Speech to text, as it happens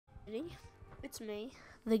It's me,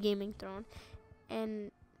 the Gaming Throne, and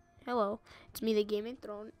hello, it's me, the Gaming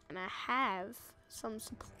Throne, and I have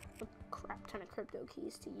a crap ton of crypto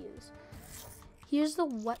keys to use. Here's the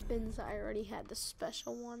weapons I already had, the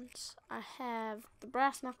special ones. I have the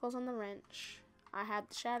brass knuckles and the wrench. I had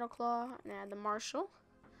the shadow claw, and I had the marshal.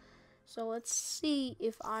 So let's see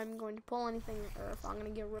if I'm going to pull anything or if I'm going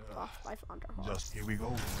to get ripped off by Thunderhawk. Just here we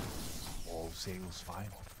go. All sails fine.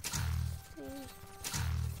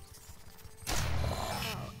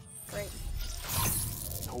 Oh, great.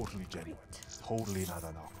 Totally genuine. Totally not a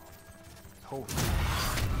knockoff.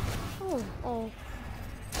 Totally. Oh.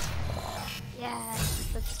 Yeah,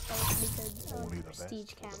 that was pretty good. Only the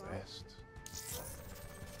Prestige best for the camo. best.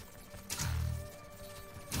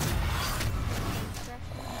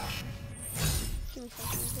 Give me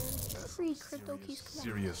something good. Free crypto keys, come on.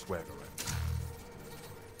 Serious swagger.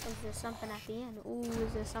 Is there something at the end? Ooh,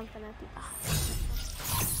 is there something at the end?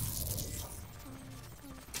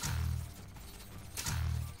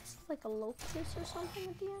 Is it like a locust or something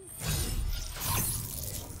at the end?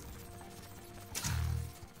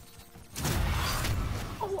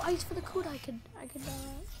 Oh, ice for the Kuda. I could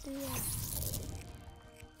do that.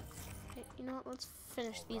 Okay, you know what? Let's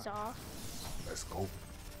finish these off. Let's go.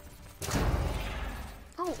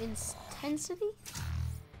 Oh, intensity?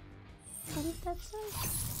 I believe that's it.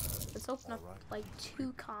 Let's open up like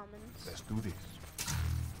 2 commons. Let's do this.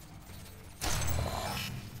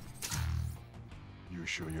 You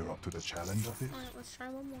sure you're up to the challenge of this? Alright, let's try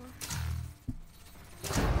one more.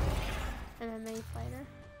 MMA fighter.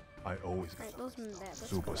 I always Alright, those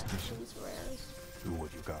superstition. these rares. Do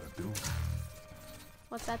what you gotta do.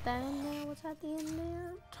 What's at that in there? What's at the end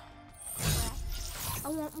there? Crap. I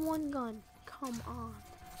want one gun. Come on.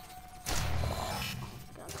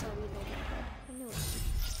 God, it's gonna be no more good. I knew it.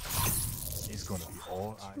 It's gonna be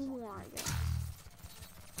all eyes. 2 more, I guess.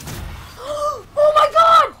 Oh my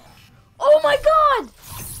god! Oh my god!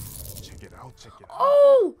 Check it out, check it out.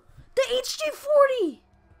 Oh! The HD40!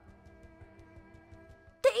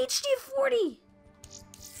 The HD40!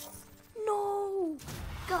 No!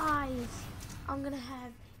 Guys, I'm gonna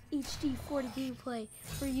have HD40 gameplay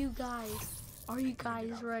for you guys. Are you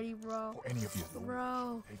guys ready, bro? For any of you,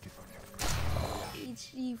 Bro, take it from him.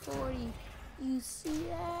 HD40. You see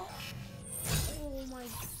that? Oh my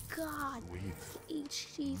god. With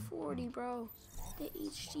HD40, bro. The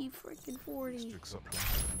HD freaking 40. strict supply.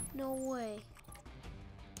 No way.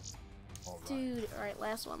 All right. Dude, alright,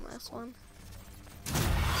 last one.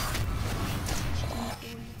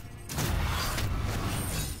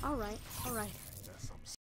 Alright.